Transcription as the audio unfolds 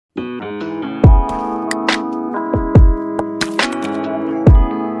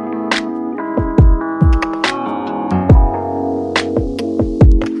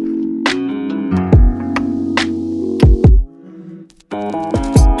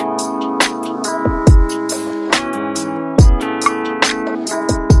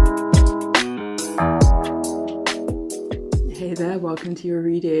welcome to your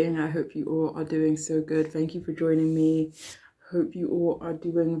reading. I hope you all are doing so good. Thank you for joining me. Hope you all are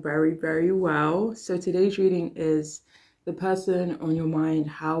doing very, very well. So today's reading is the person on your mind.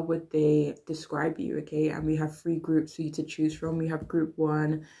 How would they describe you? Okay, and we have 3 groups for you to choose from. We have group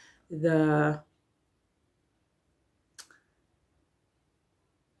 1, oh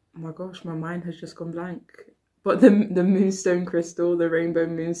my gosh, my mind has just gone blank. But the moonstone crystal, the rainbow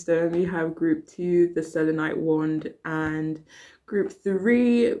moonstone. We have group 2, the selenite wand, and group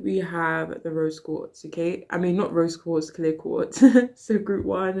 3, we have the rose quartz. Okay, I mean not rose quartz, clear quartz. So group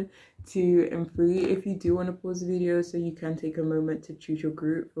 1, 2, and 3. If you do want to pause the video so you can take a moment to choose your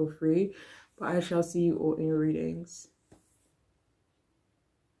group, feel free. But I shall see you all in your readings.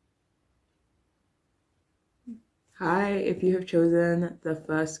 Hi, if you have chosen the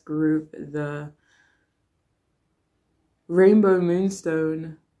first group, the rainbow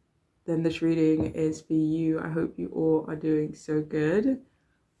moonstone, then this reading is for you. I hope you all are doing so good.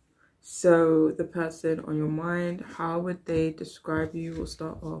 So the person on your mind, how would they describe you? We'll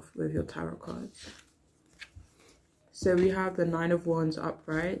start off with your tarot cards. So we have the 9 of Wands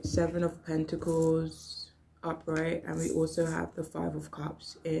upright, 7 of Pentacles upright, and we also have the 5 of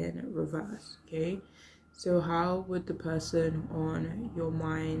Cups in reverse. Okay, so how would the person on your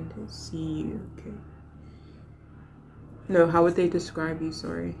mind see you? Okay, no, how would they describe you?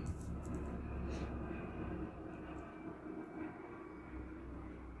 Sorry.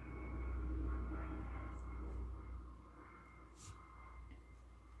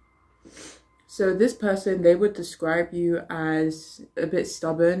 So this person, they would describe you as a bit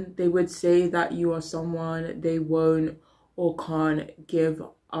stubborn. They would say that you are someone they won't or can't give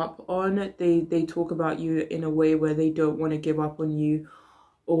up on. They talk about you in a way where they don't want to give up on you,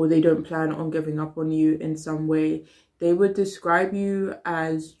 or they don't plan on giving up on you in some way. They would describe you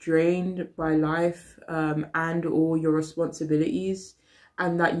as drained by life and or your responsibilities,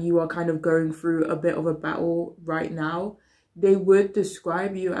 and that you are kind of going through a bit of a battle right now. They would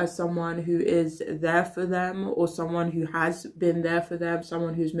describe you as someone who is there for them, or someone who has been there for them,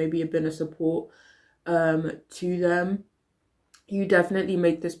 someone who's maybe been a support to them. You definitely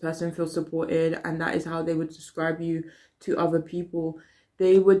make this person feel supported, and that is how they would describe you to other people.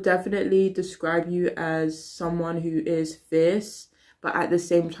 They would definitely describe you as someone who is fierce, but at the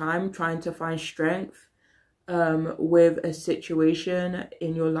same time trying to find strength with a situation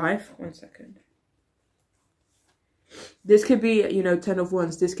in your life. One second. This could be, you know, 10 of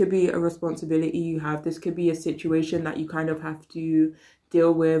Wands. This could be a responsibility you have. This could be a situation that you kind of have to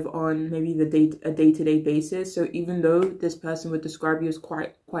deal with on maybe a day-to-day basis. So even though this person would describe you as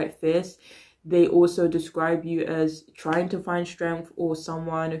quite fierce, they also describe you as trying to find strength, or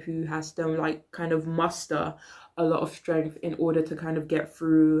someone who has to like kind of muster a lot of strength in order to kind of get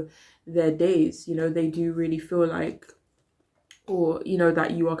through their days. You know, they do really feel like, or you know,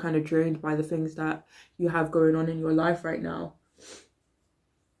 that you are kind of drained by the things that you have going on in your life right now.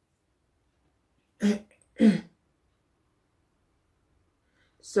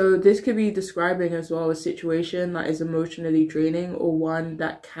 So this could be describing as well a situation that is emotionally draining, or one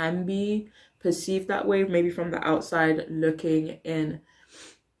that can be perceived that way, maybe from the outside looking in.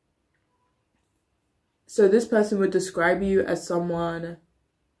 So this person would describe you as someone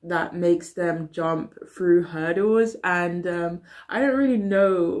that makes them jump through hurdles, and I don't really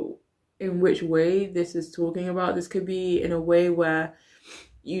know in which way this is talking about. This could be in a way where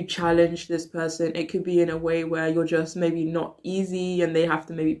you challenge this person. It could be in a way where you're just maybe not easy, and they have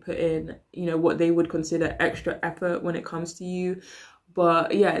to maybe put in, you know, what they would consider extra effort when it comes to you.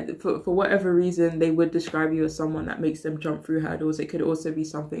 But yeah, for whatever reason, they would describe you as someone that makes them jump through hurdles. It could also be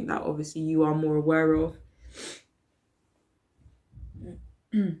something that obviously you are more aware of.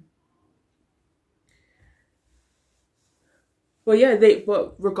 But yeah,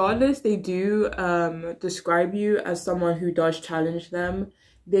 but regardless, they do describe you as someone who does challenge them.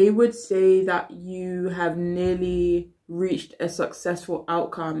 They would say that you have nearly reached a successful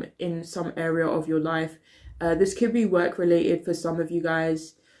outcome in some area of your life. This could be work related for some of you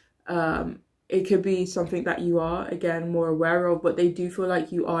guys. It could be something that you are, again, more aware of, but they do feel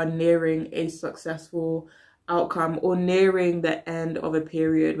like you are nearing a successful outcome, or nearing the end of a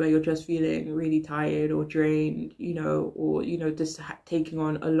period where you're just feeling really tired or drained, you know, or, you know, just taking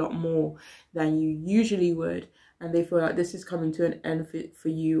on a lot more than you usually would. And they feel like this is coming to an end for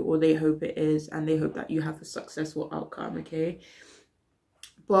you, or they hope it is, and they hope that you have a successful outcome, okay?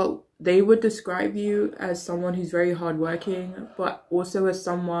 But they would describe you as someone who's very hardworking, but also as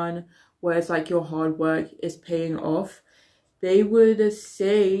someone where it's like your hard work is paying off. They would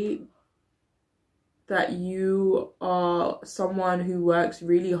say that you are someone who works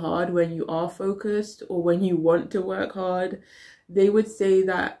really hard when you are focused, or when you want to work hard. they would say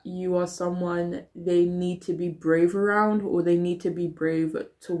that you are someone they need to be brave around, or they need to be brave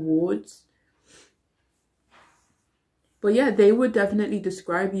towards. But yeah, they would definitely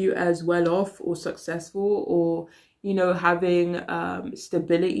describe you as well off or successful, or, you know, having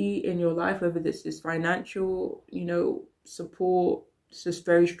stability in your life, whether this is financial, you know, support, it's just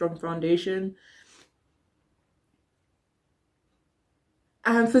very strong foundation.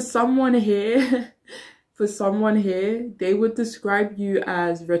 And for someone here, for someone here, they would describe you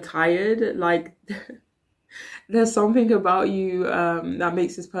as retired. Like, there's something about you that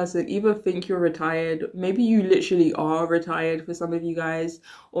makes this person either think you're retired, maybe you literally are retired for some of you guys,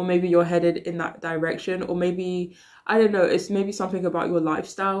 or maybe you're headed in that direction, or maybe, I don't know, it's maybe something about your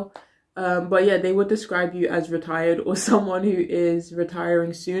lifestyle. But yeah, they would describe you as retired, or someone who is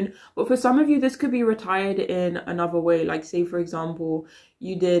retiring soon. But for some of you, this could be retired in another way. Like, say, for example,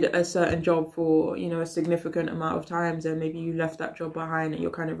 you did a certain job for, you know, a significant amount of times, and maybe you left that job behind and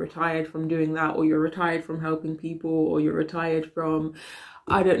you're kind of retired from doing that, or you're retired from helping people, or you're retired from,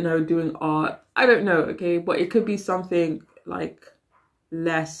 I don't know, doing art. I don't know, okay? But it could be something like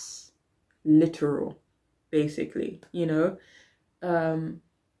less literal, basically, you know?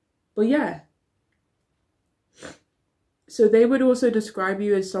 But yeah, so they would also describe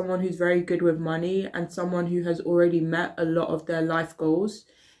you as someone who's very good with money and someone who has already met a lot of their life goals.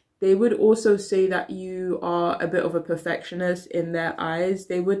 They would also say that you are a bit of a perfectionist in their eyes.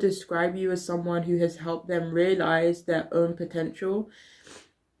 They would describe you as someone who has helped them realize their own potential.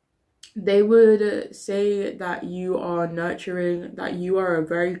 They would say that you are nurturing, that you are a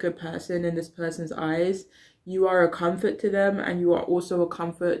very good person in this person's eyes. You are a comfort to them, and you are also a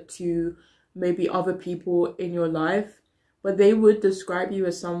comfort to maybe other people in your life. But they would describe you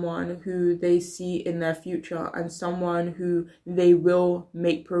as someone who they see in their future, and someone who they will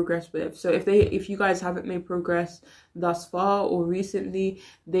make progress with. So if you guys haven't made progress thus far or recently,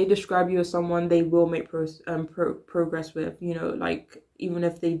 they describe you as someone they will make progress with. You know, like, even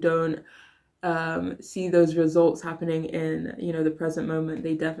if they don't see those results happening in, you know, the present moment,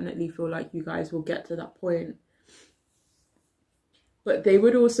 they definitely feel like you guys will get to that point. But they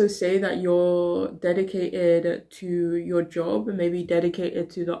would also say that you're dedicated to your job, and maybe dedicated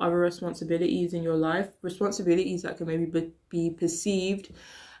to the other responsibilities in your life, responsibilities that can maybe be perceived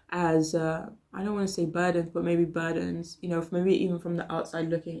as I don't want to say burdens, but maybe burdens, you know, maybe even from the outside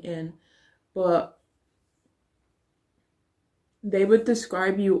looking in. But they would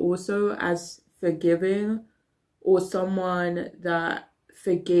describe you also as forgiving, or someone that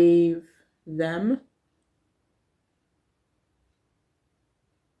forgave them.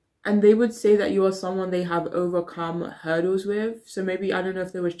 And they would say that you are someone they have overcome hurdles with. So maybe, I don't know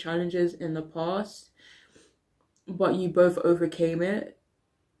if there was challenges in the past, but you both overcame it.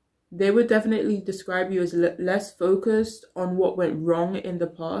 They would definitely describe you as less focused on what went wrong in the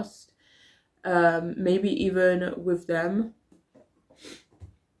past. Maybe even with them.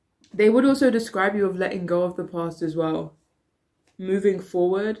 They would also describe you of letting go of the past as well. Moving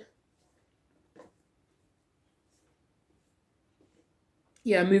forward.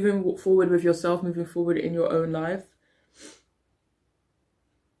 Yeah, moving forward with yourself, moving forward in your own life.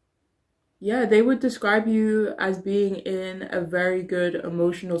 Yeah, they would describe you as being in a very good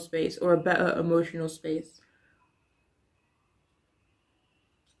emotional space, or a better emotional space.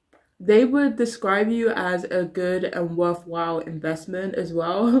 They would describe you as a good and worthwhile investment as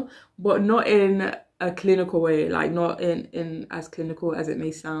well, but not in a clinical way, like not in as clinical as it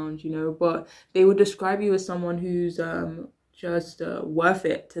may sound, you know, but they would describe you as someone who's just worth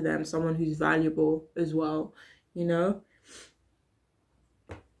it to them, someone who's valuable as well, you know.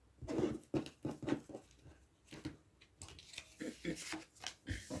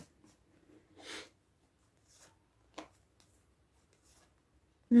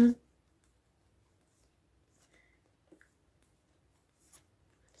 Yeah.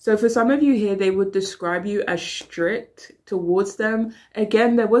 So for some of you here, they would describe you as strict towards them.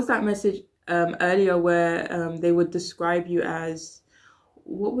 Again, there was that message earlier where they would describe you as,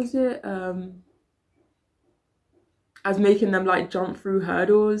 what was it? As making them like jump through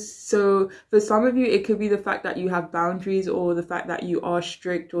hurdles. So for some of you, it could be the fact that you have boundaries, or the fact that you are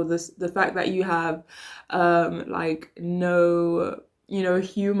strict, or the fact that you have like no, you know,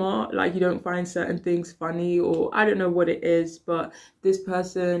 humor, like you don't find certain things funny, or I don't know what it is, but this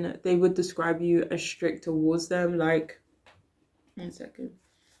person, they would describe you as strict towards them. Like, 1 second.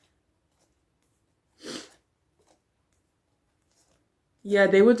 Yeah,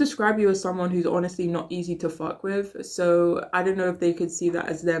 they would describe you as someone who's honestly not easy to fuck with. So I don't know if they could see that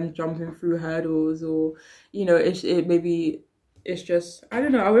as them jumping through hurdles, or, you know, it maybe it's just, I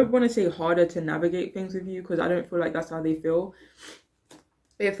don't know, I would want to say harder to navigate things with you, because I don't feel like that's how they feel.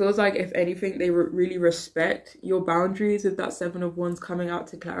 It feels like, if anything, they really respect your boundaries, if that Seven of Wands coming out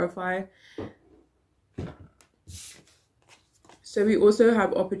to clarify. So we also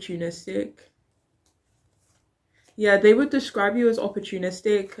have opportunistic. Yeah, they would describe you as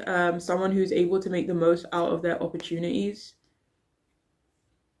opportunistic, someone who's able to make the most out of their opportunities.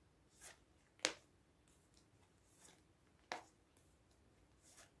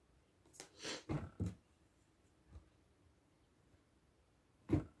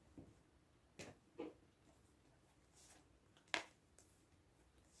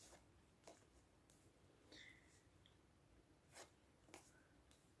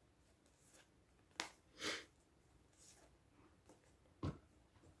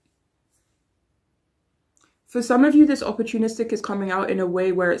 For some of you, this opportunistic is coming out in a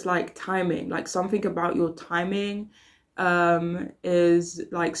way where it's like timing, like something about your timing is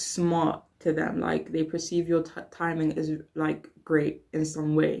like smart to them. Like they perceive your timing as like great in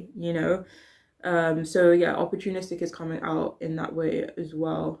some way, you know? So yeah, opportunistic is coming out in that way as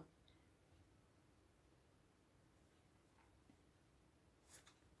well.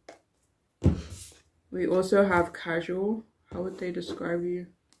 We also have casual. How would they describe you?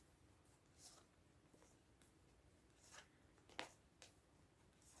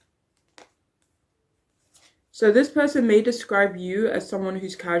 So this person may describe you as someone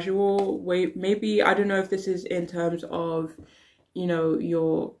who's casual. Maybe, I don't know if this is in terms of, you know,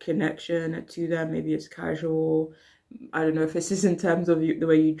 your connection to them. Maybe it's casual. I don't know if this is in terms of the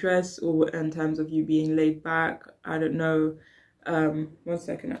way you dress, or in terms of you being laid back. I don't know. 1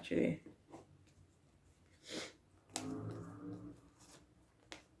 second, actually.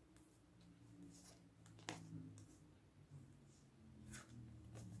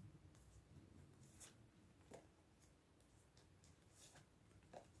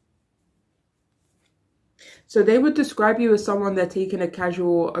 So they would describe you as someone they're taking a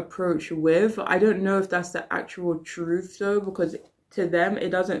casual approach with. I don't know if that's the actual truth though, because to them, it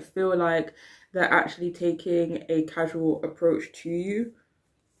doesn't feel like they're actually taking a casual approach to you.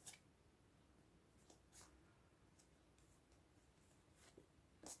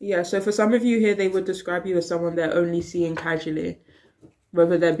 Yeah, so for some of you here, they would describe you as someone they're only seeing casually.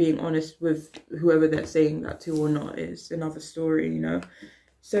 Whether they're being honest with whoever they're saying that to or not is another story, you know.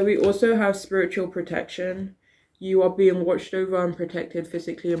 So we also have spiritual protection. You are being watched over and protected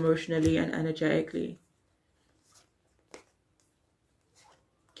physically, emotionally, and energetically.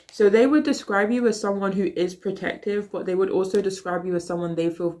 So they would describe you as someone who is protective, but they would also describe you as someone they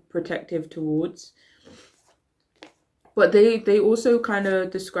feel protective towards. But they also kind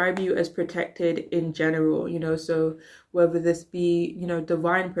of describe you as protected in general, you know, so whether this be, you know,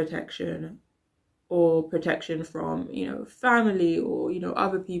 divine protection or protection from, you know, family or, you know,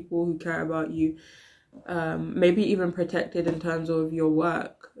 other people who care about you, maybe even protected in terms of your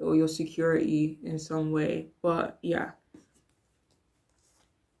work or your security in some way. But yeah.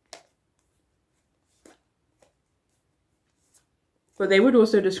 But they would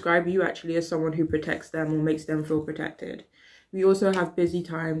also describe you actually as someone who protects them or makes them feel protected. We also have busy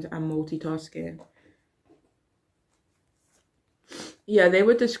times and multitasking. Yeah, they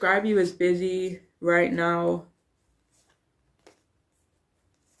would describe you as busy right now.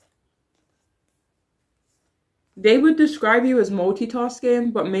 They would describe you as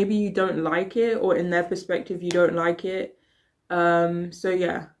multitasking, but maybe you don't like it, or in their perspective, you don't like it. So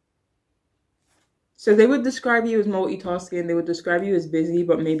yeah. So they would describe you as multitasking. They would describe you as busy,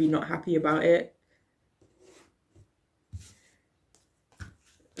 but maybe not happy about it.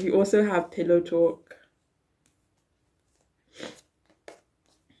 You also have pillow talk.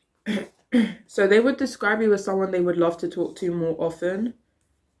 So they would describe you as someone they would love to talk to more often.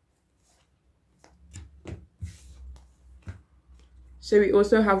 So we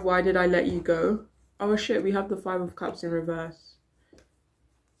also have why did I let you go? Oh shit, we have the 5 of Cups in reverse.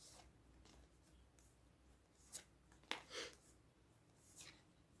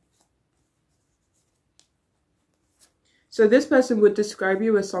 So this person would describe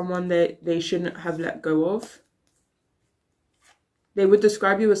you as someone that they shouldn't have let go of. They would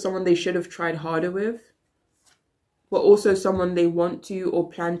describe you as someone they should have tried harder with, but also someone they want to or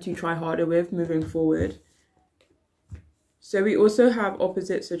plan to try harder with moving forward. So we also have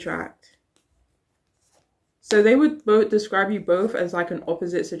opposites attract. So they would both describe you both as like an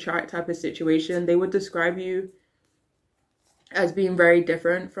opposites attract type of situation. They would describe you as being very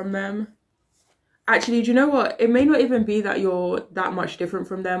different from them. Actually, do you know what? It may not even be that you're that much different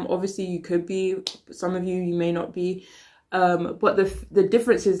from them. Obviously, you could be. Some of you may not be. But the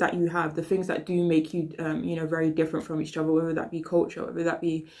differences that you have, the things that do make you you know, very different from each other, whether that be culture, whether that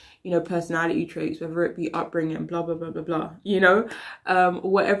be, you know, personality traits, whether it be upbringing, blah blah blah blah blah, you know,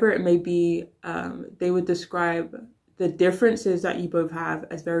 whatever it may be, they would describe the differences that you both have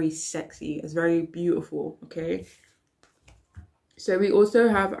as very sexy, as very beautiful. Okay, so we also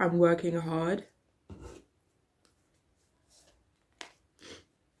have I'm working hard.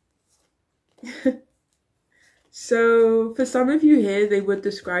 So for some of you here, they would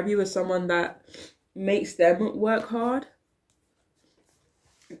describe you as someone that makes them work hard.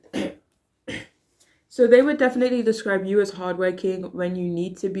 So they would definitely describe you as hardworking when you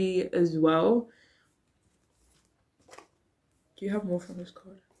need to be as well. Do you have more from this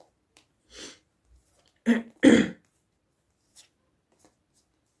card?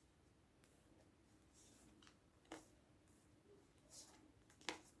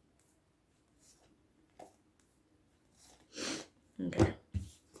 Okay.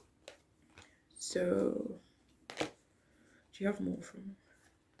 So, do you have more from?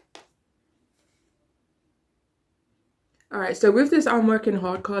 Alright, so with this I'm working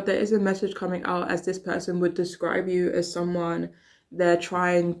hard card, there is a message coming out as this person would describe you as someone they're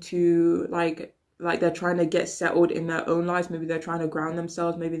trying to like they're trying to get settled in their own lives. Maybe they're trying to ground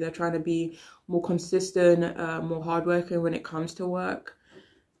themselves. Maybe they're trying to be more consistent, more hardworking when it comes to work.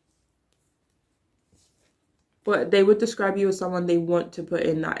 But they would describe you as someone they want to put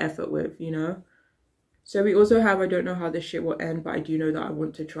in that effort with, you know? So we also have, I don't know how this shit will end, but I do know that I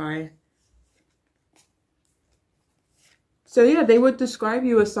want to try. So yeah, they would describe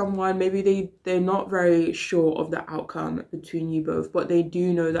you as someone, maybe they're not very sure of the outcome between you both, but they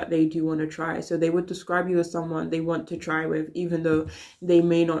do know that they do want to try. So they would describe you as someone they want to try with, even though they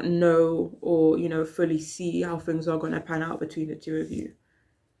may not know or, you know, fully see how things are going to pan out between the two of you.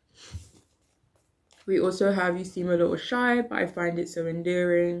 We also have you seem a little shy, but I find it so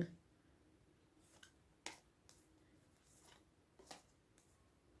endearing.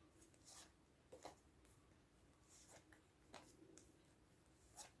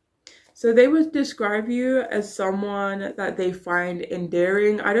 So they would describe you as someone that they find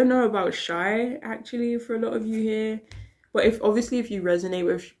endearing. I don't know about shy, actually, for a lot of you here. But if you resonate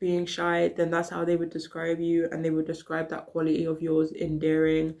with being shy, then that's how they would describe you. And they would describe that quality of yours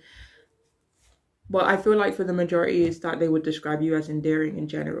endearing. But I feel like for the majority, it's that they would describe you as endearing in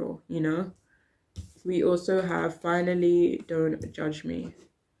general, you know? We also have, finally, don't judge me.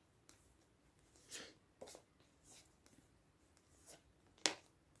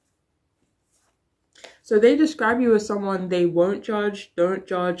 So they describe you as someone they won't judge, don't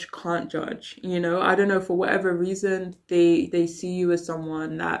judge, can't judge. You know, I don't know, for whatever reason, they see you as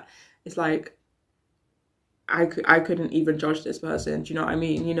someone that is like, I couldn't even judge this person. Do you know what I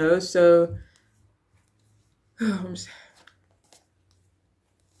mean? You know, so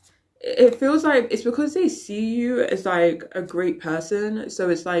it feels like it's because they see you as like a great person. So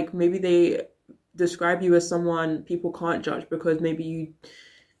it's like maybe they describe you as someone people can't judge because maybe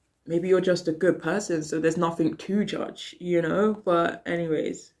you're just a good person, so there's nothing to judge, you know? But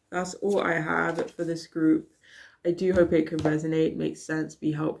anyways, that's all I have for this group. I do hope it can resonate, make sense,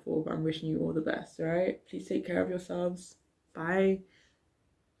 be helpful, but I'm wishing you all the best, all right? Please take care of yourselves. Bye.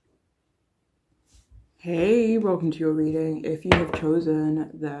 Hey, welcome to your reading. If you have chosen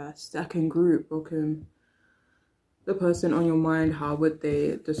the second group, welcome. The person on your mind, how would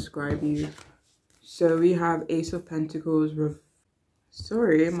they describe you? So we have Ace of Pentacles.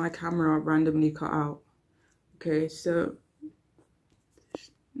 Sorry, my camera randomly cut out. Okay, so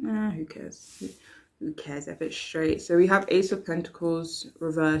who cares? Who cares if it's straight? So we have Ace of Pentacles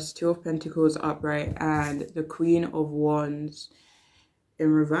reversed, Two of Pentacles upright, and the Queen of Wands in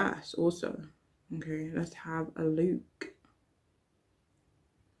reverse also. Okay, let's have a look.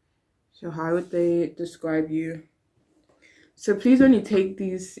 So how would they describe you? So please only take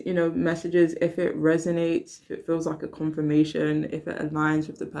these, you know, messages if it resonates, if it feels like a confirmation, if it aligns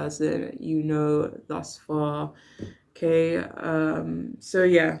with the person you know thus far. Okay, so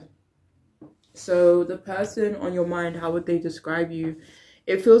yeah. So the person on your mind, how would they describe you?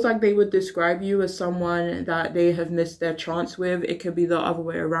 It feels like they would describe you as someone that they have missed their chance with. It could be the other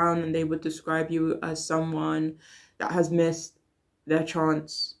way around, and they would describe you as someone that has missed their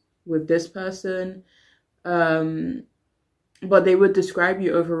chance with this person. But they would describe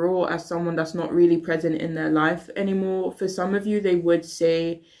you overall as someone that's not really present in their life anymore. For some of you, they would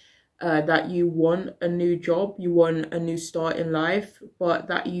say that you want a new job, you want a new start in life, but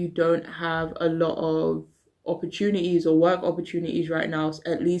that you don't have a lot of opportunities or work opportunities right now,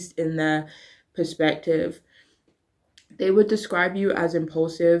 at least in their perspective. They would describe you as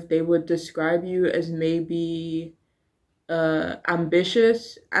impulsive. They would describe you as maybe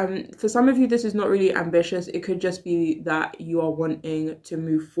ambitious, and for some of you this is not really ambitious. It could just be that you are wanting to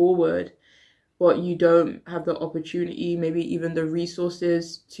move forward, but you don't have the opportunity, maybe even the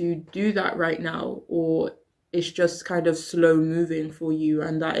resources to do that right now, or it's just kind of slow moving for you,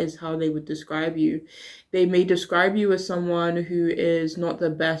 and that is how they would describe you. They may describe you as someone who is not the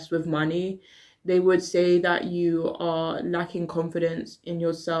best with money. They would say that you are lacking confidence in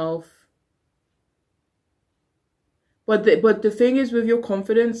yourself. But the thing is, with your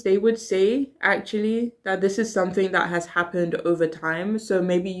confidence, they would say actually that this is something that has happened over time. So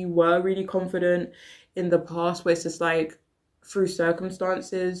maybe you were really confident in the past, where it's just like through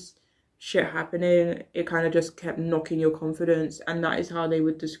circumstances, shit happening, it kind of just kept knocking your confidence, and that is how they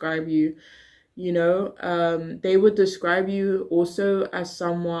would describe you. You know, they would describe you also as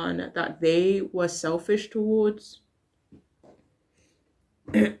someone that they were selfish towards.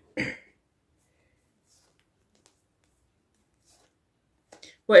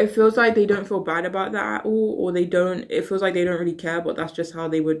 But it feels like they don't feel bad about that at all, or it feels like they don't really care, but that's just how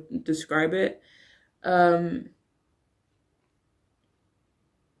they would describe it.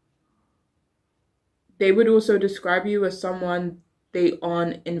 They would also describe you as someone they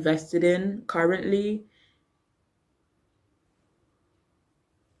aren't invested in currently.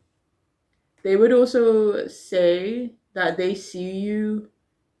 They would also say that they see you,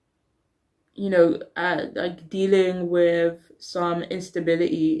 you know, like dealing with some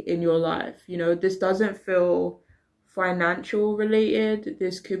instability in your life. You know, this doesn't feel financial related.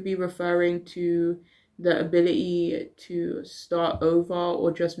 This could be referring to the ability to start over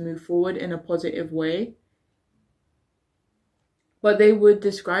or just move forward in a positive way. But they would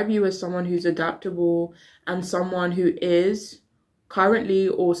describe you as someone who's adaptable and someone who is currently,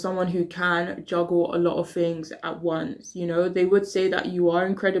 or someone who can juggle a lot of things at once. You know, they would say that you are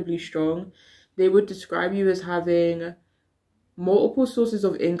incredibly strong. They would describe you as having multiple sources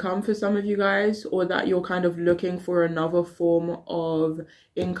of income for some of you guys, or that you're kind of looking for another form of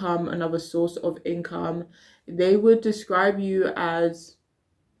income, another source of income. They would describe you as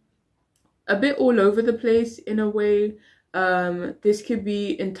a bit all over the place in a way. This could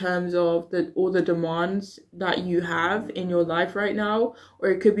be in terms of all the demands that you have in your life right now, or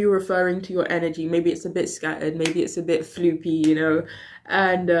it could be referring to your energy. Maybe it's a bit scattered, maybe it's a bit floopy, you know,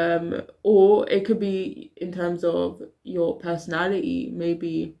 and or it could be in terms of your personality.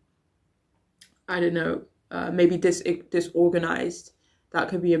 Maybe, I don't know, maybe disorganized. That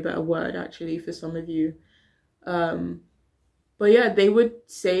could be a better word actually for some of you. But yeah, they would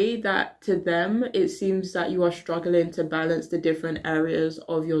say that to them, it seems that you are struggling to balance the different areas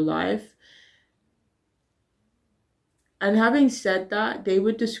of your life. And having said that, they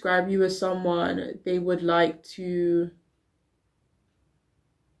would describe you as someone they would like to...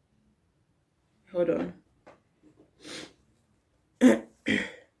 Hold on.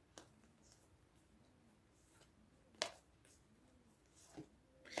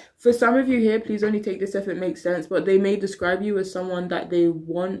 For some of you here, please only take this if it makes sense, but they may describe you as someone that they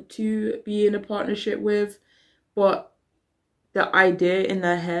want to be in a partnership with, but the idea in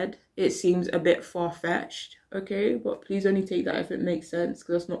their head, it seems a bit far-fetched, okay? But please only take that if it makes sense,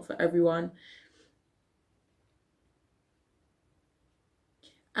 because that's not for everyone.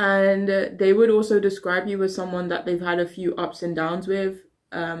 And they would also describe you as someone that they've had a few ups and downs with,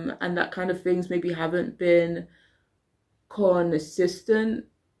 and that kind of things maybe haven't been consistent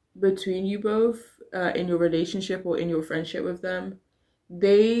between you both in your relationship or in your friendship with them.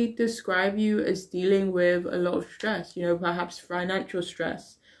 They describe you as dealing with a lot of stress, you know, perhaps financial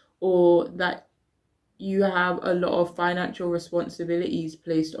stress, or that you have a lot of financial responsibilities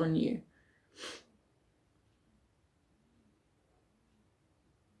placed on you.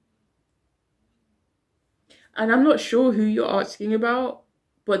 And I'm not sure who you're asking about,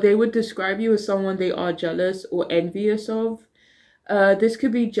 but they would describe you as someone they are jealous or envious of. This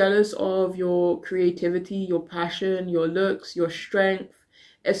could be jealous of your creativity, your passion, your looks, your strength,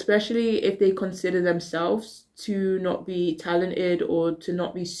 especially if they consider themselves to not be talented or to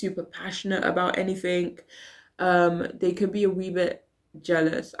not be super passionate about anything. They could be a wee bit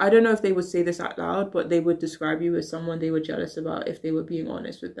jealous. I don't know if they would say this out loud, but they would describe you as someone they were jealous about if they were being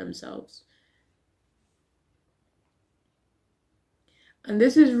honest with themselves. And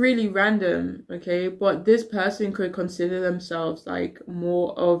this is really random, okay? But this person could consider themselves like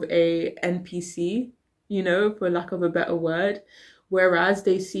more of a NPC, you know, for lack of a better word. Whereas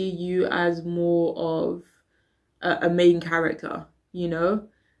they see you as more of a main character, you know?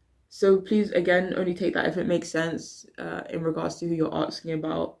 So please, again, only take that if it makes sense in regards to who you're asking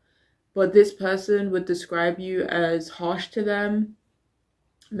about. But this person would describe you as harsh to them,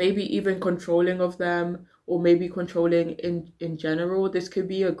 maybe even controlling of them, or maybe controlling in general. This could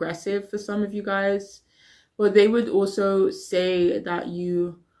be aggressive for some of you guys, but they would also say that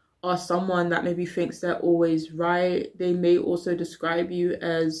you are someone that maybe thinks they're always right. They may also describe you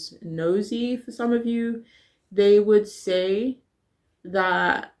as nosy for some of you. They would say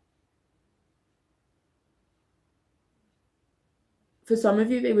that for some of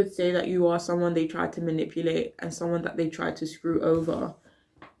you, they would say that you are someone they try to manipulate and someone that they try to screw over.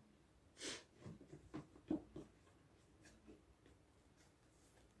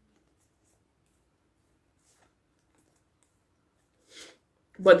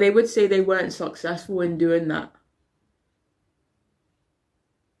 But they would say they weren't successful in doing that.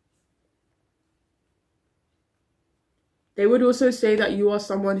 They would also say that you are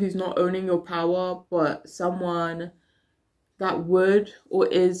someone who's not owning your power, but someone that would or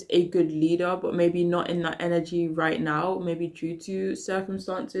is a good leader, but maybe not in that energy right now, maybe due to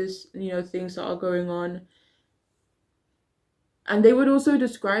circumstances, things that are going on. And they would also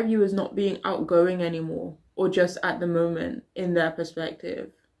describe you as not being outgoing anymore, or just at the moment in their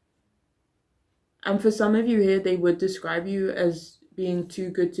perspective. And for some of you here, they would describe you as being too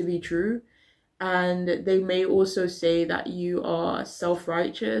good to be true. And they may also say that you are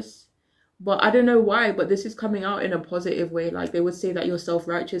self-righteous. But I don't know why, but this is coming out in a positive way. Like, they would say that you're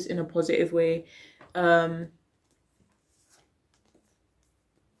self-righteous in a positive way.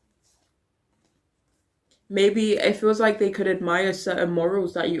 Maybe it feels like they could admire certain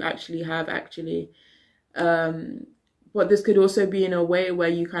morals that you actually have, actually. But this could also be in a way where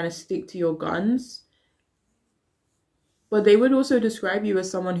you kind of stick to your guns. But they would also describe you as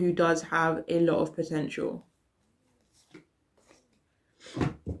someone who does have a lot of potential.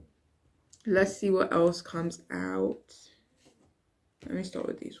 Let's see what else comes out. Let me start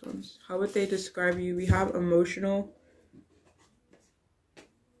with these ones. How would they describe you? We have emotional.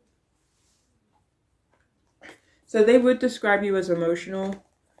 So they would describe you as emotional.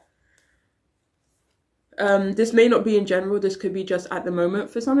 This may not be in general. This could be just at the moment.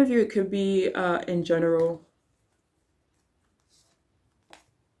 For some of you, it could be in general.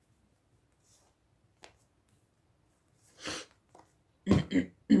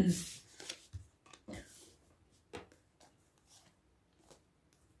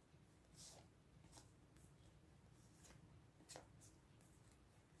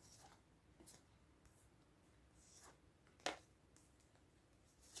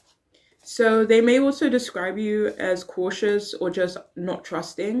 So they may also describe you as cautious or just not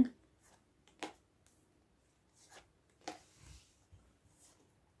trusting.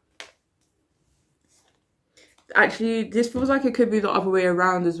 Actually, this feels like it could be the other way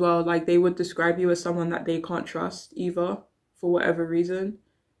around as well. Like, they would describe you as someone that they can't trust either, for whatever reason.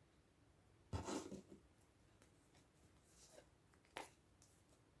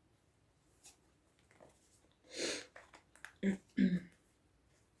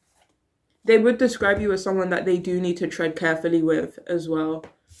 They would describe you as someone that they do need to tread carefully with as well.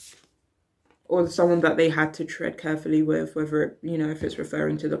 Or someone that they had to tread carefully with, whether, if it's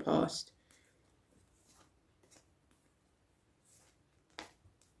referring to the past.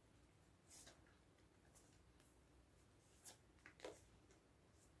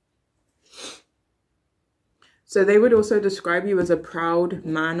 So they would also describe you as a proud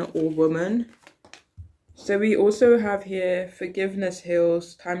man or woman. So we also have here, forgiveness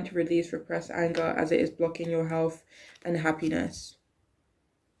heals, time to release repressed anger as it is blocking your health and happiness.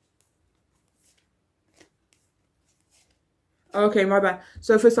 Okay, my bad.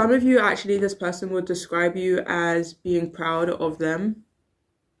 So for some of you, actually, this person would describe you as being proud of them.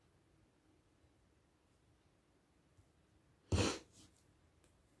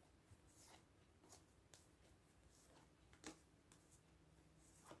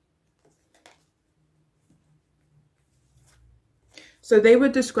 So they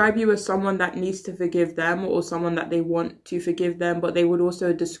would describe you as someone that needs to forgive them, or someone that they want to forgive them, but they would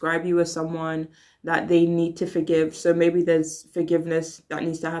also describe you as someone that they need to forgive. So maybe there's forgiveness that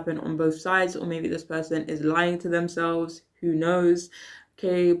needs to happen on both sides, or maybe this person is lying to themselves. Who knows?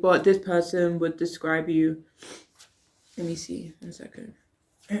 Okay, but this person would describe you. Let me see, 1 second.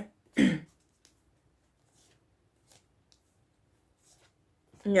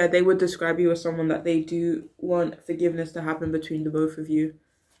 Yeah, they would describe you as someone that they do want forgiveness to happen between the both of you.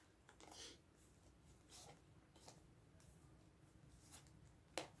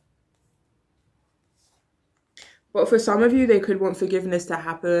 But for some of you, they could want forgiveness to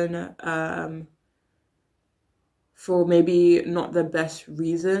happen for maybe not the best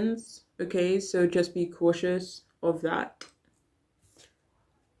reasons. Okay, so just be cautious of that.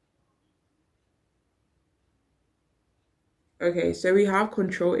 Okay, so we have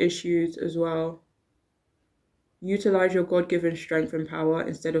control issues as well. Utilize your God-given strength and power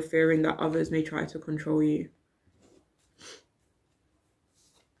instead of fearing that others may try to control you.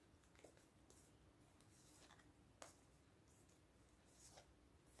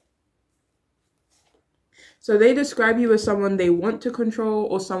 So they describe you as someone they want to control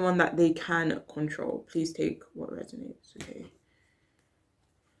or someone that they can control. Please take what resonates, okay?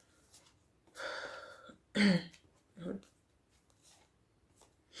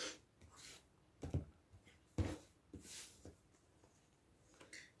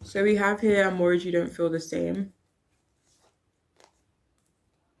 So we have here, I'm worried you don't feel the same.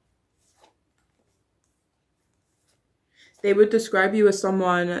 They would describe you as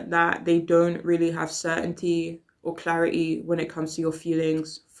someone that they don't really have certainty or clarity when it comes to your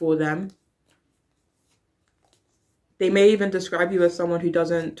feelings for them. They may even describe you as someone who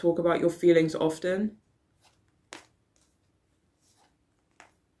doesn't talk about your feelings often.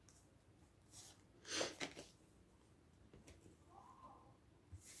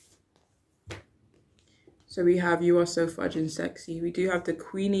 So we have you are so fudging sexy. We do have the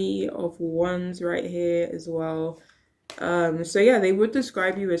Queenie of Wands right here as well. So yeah, they would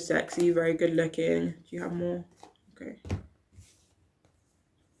describe you as sexy, very good looking. Do you have more? Okay.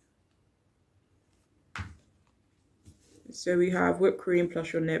 So we have whipped cream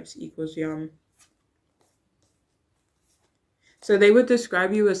plus your nips equals yum. So they would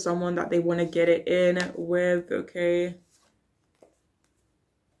describe you as someone that they want to get it in with, okay?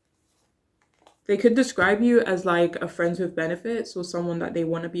 They could describe you as like a friends with benefits or someone that they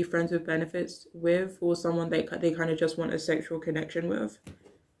want to be friends with benefits with, or someone they kind of just want a sexual connection with.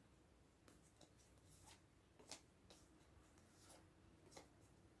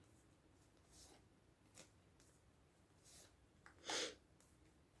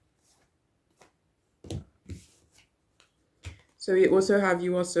 So we also have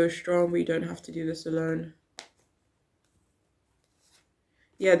you are so strong, we don't have to do this alone.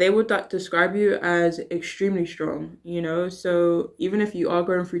 Yeah, they would describe you as extremely strong, you know? So even if you are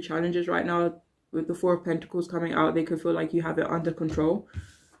going through challenges right now, with the Four of Pentacles coming out, they could feel like you have it under control.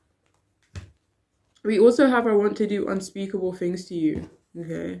 We also have I want to do unspeakable things to you,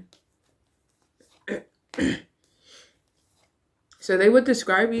 okay? So they would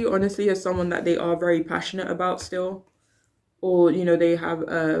describe you, honestly, as someone that they are very passionate about still. Or, you know, they have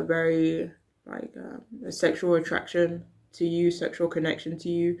a very, like, a sexual attraction to you, sexual connection to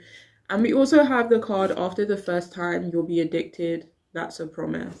you. And we also have the card, after the first time you'll be addicted, that's a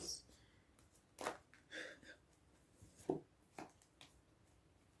promise.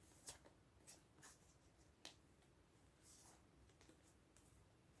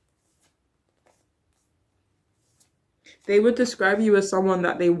 They would describe you as someone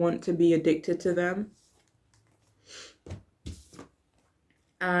that they want to be addicted to them.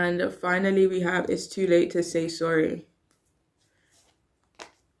 And finally we have, it's too late to say sorry.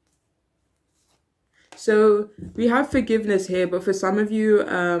 So we have forgiveness here, but for some of you,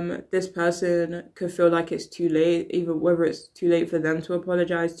 this person could feel like it's too late, even whether it's too late for them to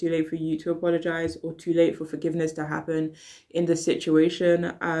apologize, too late for you to apologize, or too late for forgiveness to happen in the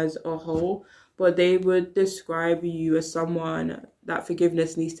situation as a whole. But they would describe you as someone that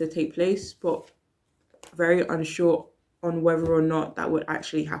forgiveness needs to take place, but very unsure on whether or not that would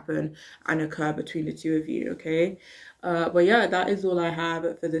actually happen and occur between the two of you, okay? But yeah, that is all I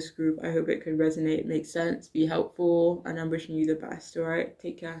have for this group. I hope it could resonate, make sense, be helpful, and I'm wishing you the best, all right?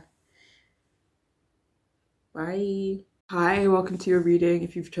 Take care. Bye. Hi, welcome to your reading.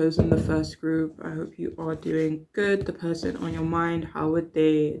 If you've chosen the first group, I hope you are doing good. The person on your mind, how would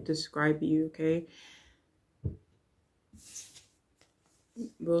they describe you, okay?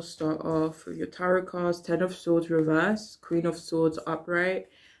 We'll start off with your tarot cards. 10 of Swords reverse, Queen of Swords upright,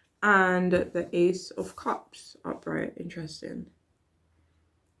 and the Ace of Cups upright. Interesting.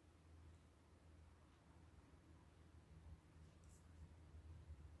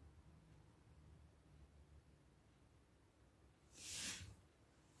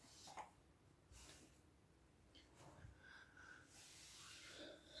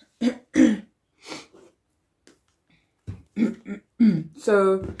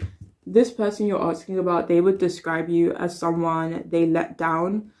 So this person you're asking about, they would describe you as someone they let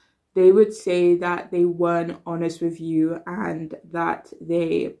down. They would say that they weren't honest with you and that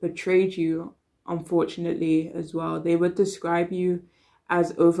they betrayed you, unfortunately, as well. They would describe you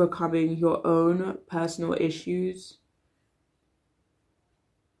as overcoming your own personal issues.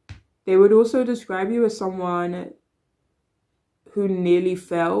 They would also describe you as someone who nearly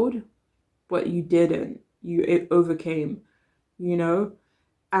failed, but you didn't. It overcame, you know?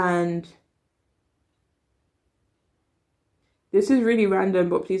 And This is really random,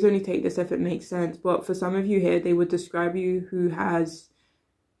 but please only take this if it makes sense. But for some of you here, they would describe you who has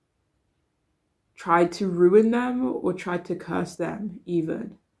tried to ruin them or tried to curse them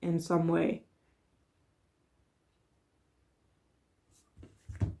even in some way.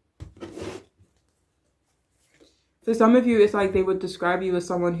 For some of you, it's like they would describe you as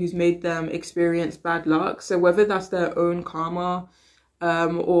someone who's made them experience bad luck. So whether that's their own karma,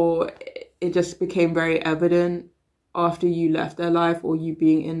 or it just became very evident after you left their life or you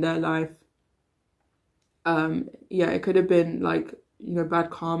being in their life. Yeah, it could have been like, you know, bad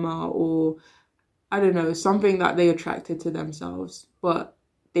karma, or I don't know, something that they attracted to themselves, but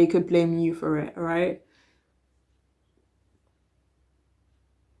they could blame you for it, right?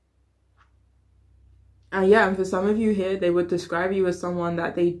 And yeah, and for some of you here, they would describe you as someone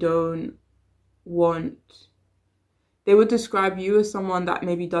that they don't want. They would describe you as someone that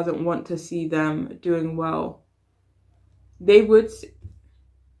maybe doesn't want to see them doing well. They would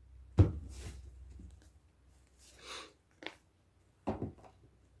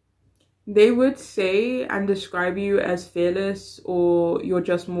say and describe you as fearless, or you're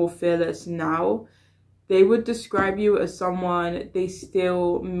just more fearless now. They would describe you as someone they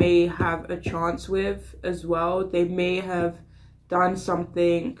still may have a chance with as well. They may have done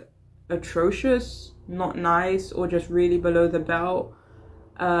something atrocious, not nice, or just really below the belt.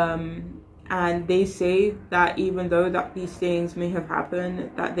 And they say that even though that these things may have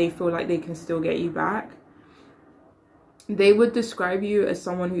happened, that they feel like they can still get you back. They would describe you as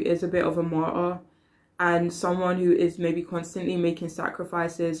someone who is a bit of a martyr, and someone who is maybe constantly making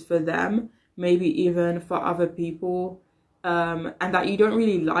sacrifices for them, maybe even for other people, and that you don't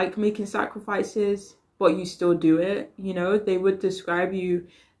really like making sacrifices, but you still do it, you know. They would describe you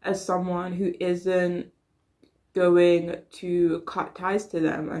as someone who isn't going to cut ties to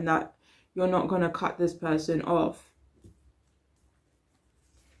them, and that you're not going to cut this person off.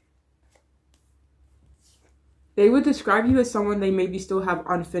 They would describe you as someone they maybe still have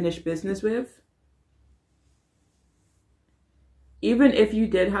unfinished business with. Even if you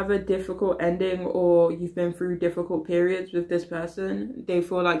did have a difficult ending or you've been through difficult periods with this person, they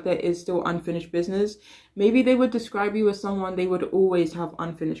feel like there is still unfinished business. Maybe they would describe you as someone they would always have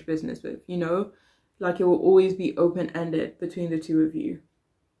unfinished business with, you know? Like it will always be open-ended between the two of you.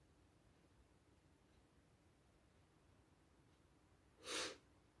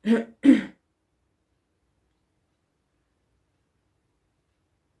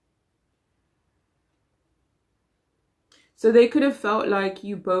 So they could have felt like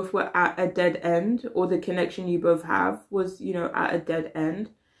you both were at a dead end, or the connection you both have was, you know, at a dead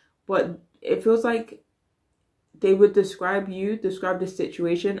end. But it feels like they would describe the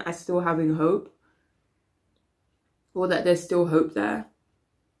situation as still having hope, or that there's still hope there.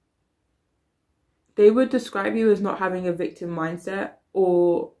 They would describe you as not having a victim mindset,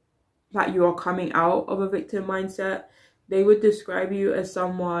 or that you are coming out of a victim mindset. They would describe you as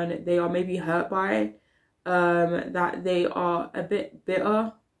someone they are maybe hurt by, that they are a bit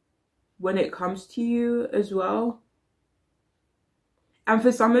bitter when it comes to you as well. And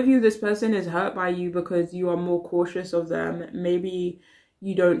for some of you, this person is hurt by you because you are more cautious of them. Maybe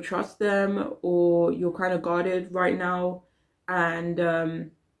you don't trust them, or you're kind of guarded right now.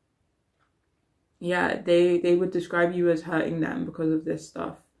 And yeah, they would describe you as hurting them because of this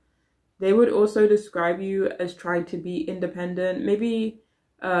stuff. They would also describe you as trying to be independent, maybe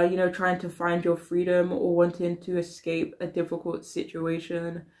you know, trying to find your freedom, or wanting to escape a difficult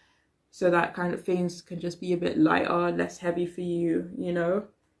situation, so that kind of things can just be a bit lighter, less heavy for you, you know.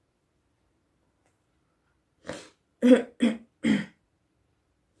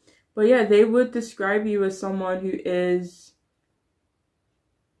 But yeah, they would describe you as someone who is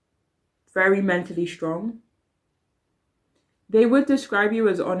very mentally strong. They would describe you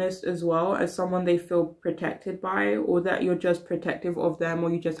as honest as well, as someone they feel protected by, or that you're just protective of them, or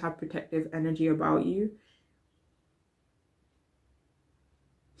you just have protective energy about you.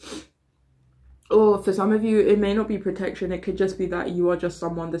 Or for some of you, it may not be protection. It could just be that you are just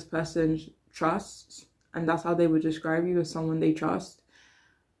someone this person trusts, and that's how they would describe you, as someone they trust.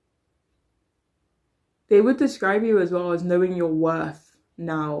 They would describe you as well as knowing your worth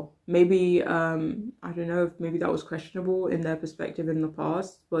now. Maybe I don't know if maybe that was questionable in their perspective in the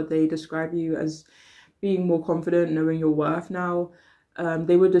past, but they describe you as being more confident, knowing your worth now.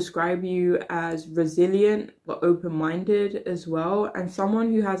 They would describe you as resilient but open-minded as well, and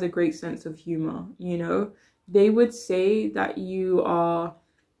someone who has a great sense of humor, you know. They would say that you are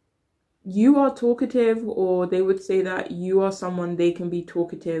talkative, or they would say that you are someone they can be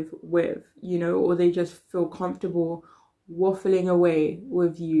talkative with, you know, or they just feel comfortable waffling away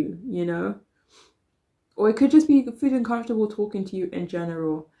with you, you know. Or it could just be feeling comfortable talking to you in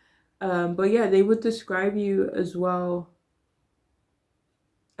general. But yeah, they would describe you as well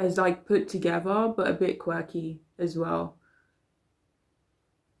as like put together, but a bit quirky as well.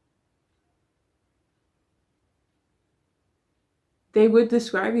 They would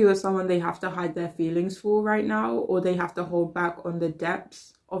describe you as someone they have to hide their feelings for right now, or they have to hold back on the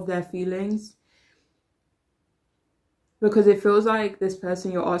depths of their feelings. Because it feels like this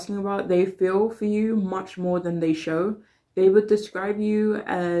person you're asking about, they feel for you much more than they show. They would describe you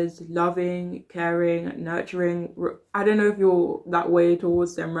as loving, caring, nurturing. I don't know if you're that way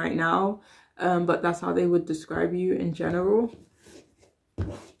towards them right now, but that's how they would describe you in general.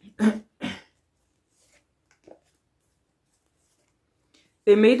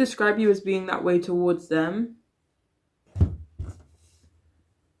 They may describe you as being that way towards them.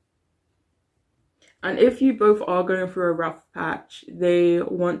 And if you both are going through a rough patch, they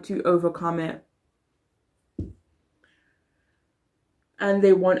want to overcome it. And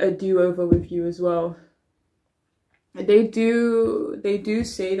they want a do-over with you as well. They do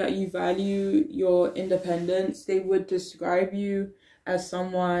say that you value your independence. They would describe you as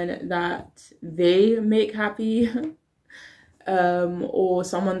someone that they make happy. Or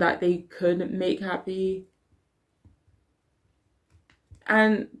someone that they could make happy.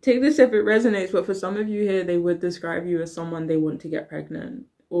 And take this if it resonates, but for some of you here, they would describe you as someone they want to get pregnant,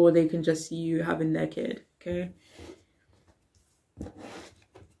 or they can just see you having their kid, okay?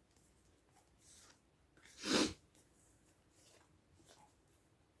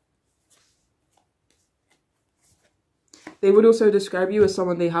 They would also describe you as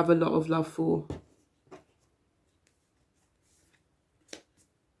someone they have a lot of love for.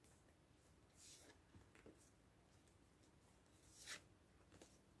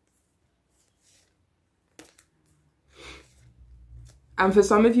 And for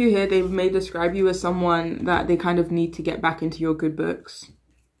some of you here, they may describe you as someone that they kind of need to get back into your good books.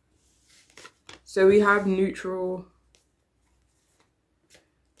 So we have neutral.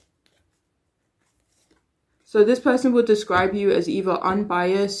 So this person will describe you as either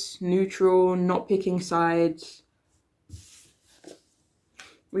unbiased, neutral, not picking sides.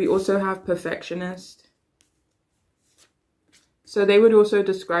 We also have perfectionist. So they would also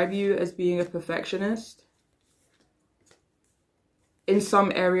describe you as being a perfectionist in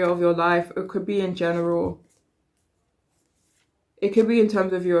some area of your life. It could be in general. It could be in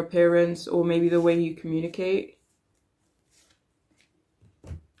terms of your appearance, or maybe the way you communicate.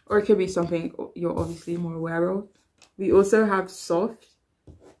 Or it could be something you're obviously more aware of. We also have soft.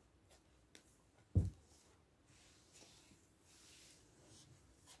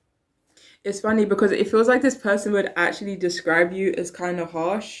 It's funny because it feels like this person would actually describe you as kind of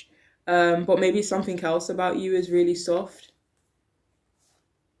harsh, but maybe something else about you is really soft.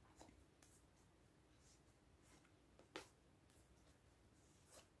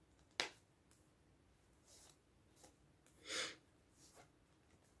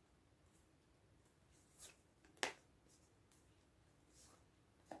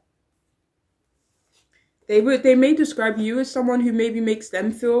 They may describe you as someone who maybe makes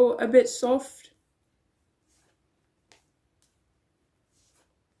them feel a bit soft.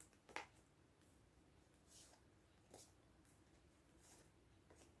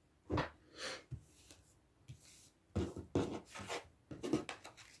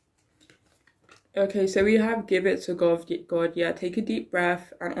 Okay, so we have give it to God. Yeah, take a deep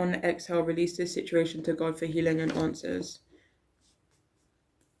breath, and on the exhale, release this situation to God for healing and answers.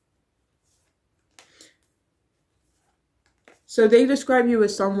 So they describe you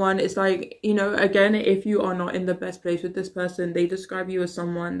as someone, it's like, you know, again, if you are not in the best place with this person, they describe you as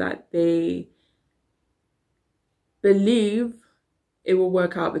someone that they believe it will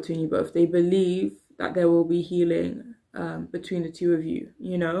work out between you both. They believe that there will be healing between the two of you,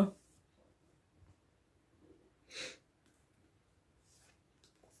 you know?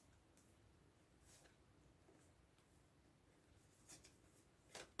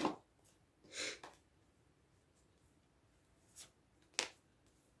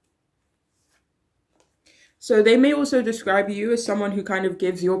 So they may also describe you as someone who kind of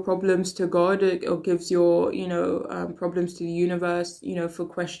gives your problems to God, or gives your, you know, problems to the universe, you know, for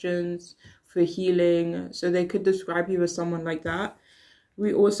questions, for healing. So they could describe you as someone like that.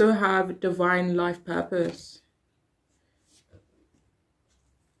 We also have divine life purpose.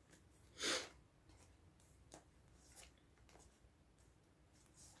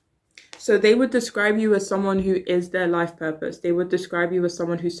 So they would describe you as someone who is their life purpose. They would describe you as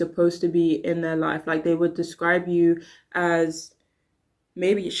someone who's supposed to be in their life. Like they would describe you as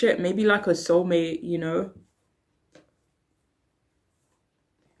maybe like a soulmate, you know?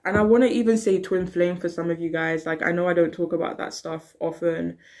 And I want to even say twin flame for some of you guys. Like, I know I don't talk about that stuff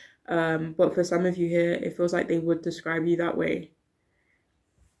often, but for some of you here, it feels like they would describe you that way.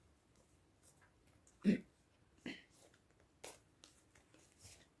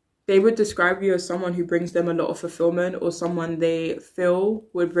 They would describe you as someone who brings them a lot of fulfillment, or someone they feel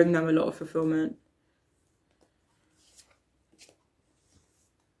would bring them a lot of fulfillment.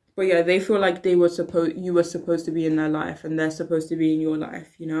 But yeah, they feel like you were supposed to be in their life, and they're supposed to be in your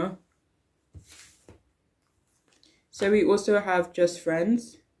life, you know? So we also have just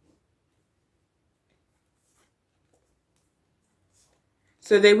friends.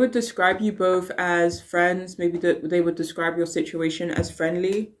 So they would describe you both as friends. Maybe they would describe your situation as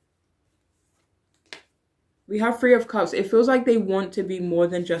friendly. We have Three of Cups. It feels like they want to be more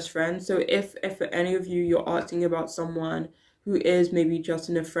than just friends. So if for any of you, you're asking about someone who is maybe just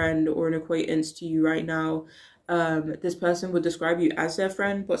a friend or an acquaintance to you right now, this person would describe you as their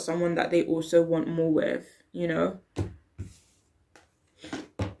friend, but someone that they also want more with, you know?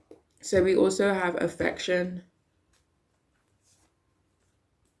 So we also have affection.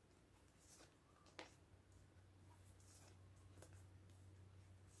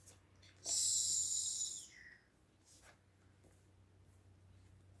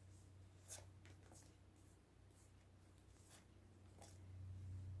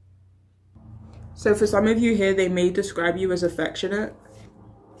 So for some of you here, they may describe you as affectionate.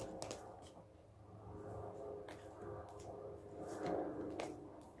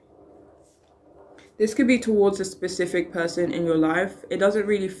 This could be towards a specific person in your life. It doesn't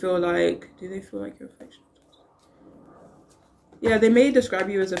really feel like... Do they feel like you're affectionate? Yeah, they may describe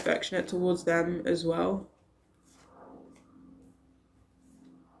you as affectionate towards them as well.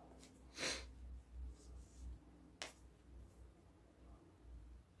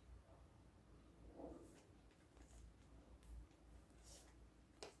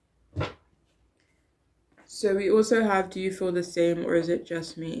 So we also have, do you feel the same, or is it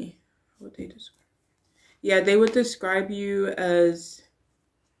just me? What they describe? Yeah, they would describe you as...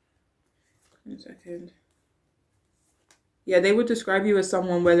 1 second. Yeah, they would describe you as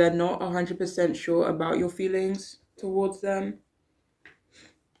someone where they're not 100% sure about your feelings towards them.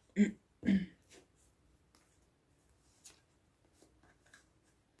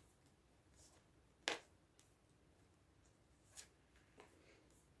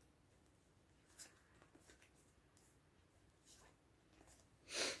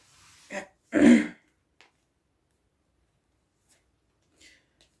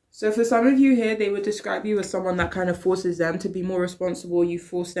 So for some of you here, they would describe you as someone that kind of forces them to be more responsible. You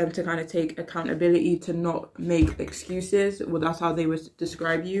force them to kind of take accountability, to not make excuses. Well, that's how they would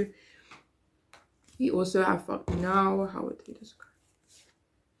describe you. We also have fuck me now. How would they describe?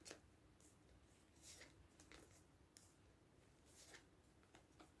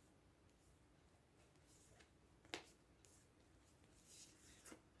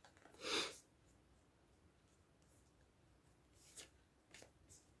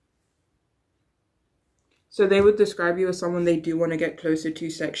 So they would describe you as someone they do want to get closer to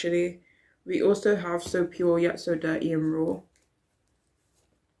sexually. We also have so pure yet so dirty and raw.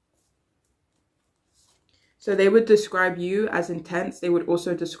 So they would describe you as intense. They would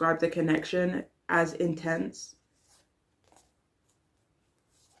also describe the connection as intense.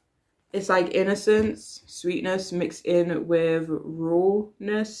 It's like innocence, sweetness mixed in with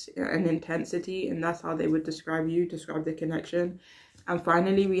rawness and intensity. And that's how they would describe you, describe the connection. And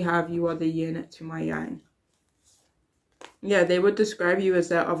finally, we have you are the yin to my yang. Yeah, they would describe you as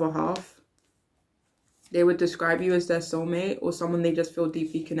their other half. They would describe you as their soulmate, or someone they just feel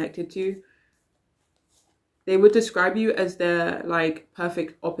deeply connected to. They would describe you as their, like,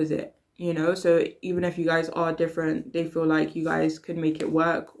 perfect opposite, you know? So even if you guys are different, they feel like you guys could make it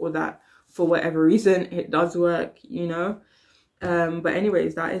work, or that for whatever reason, it does work, you know? But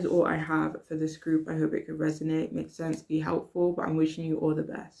anyways, that is all I have for this group. I hope it could resonate, make sense, be helpful, but I'm wishing you all the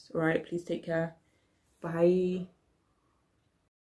best. All right, please take care. Bye.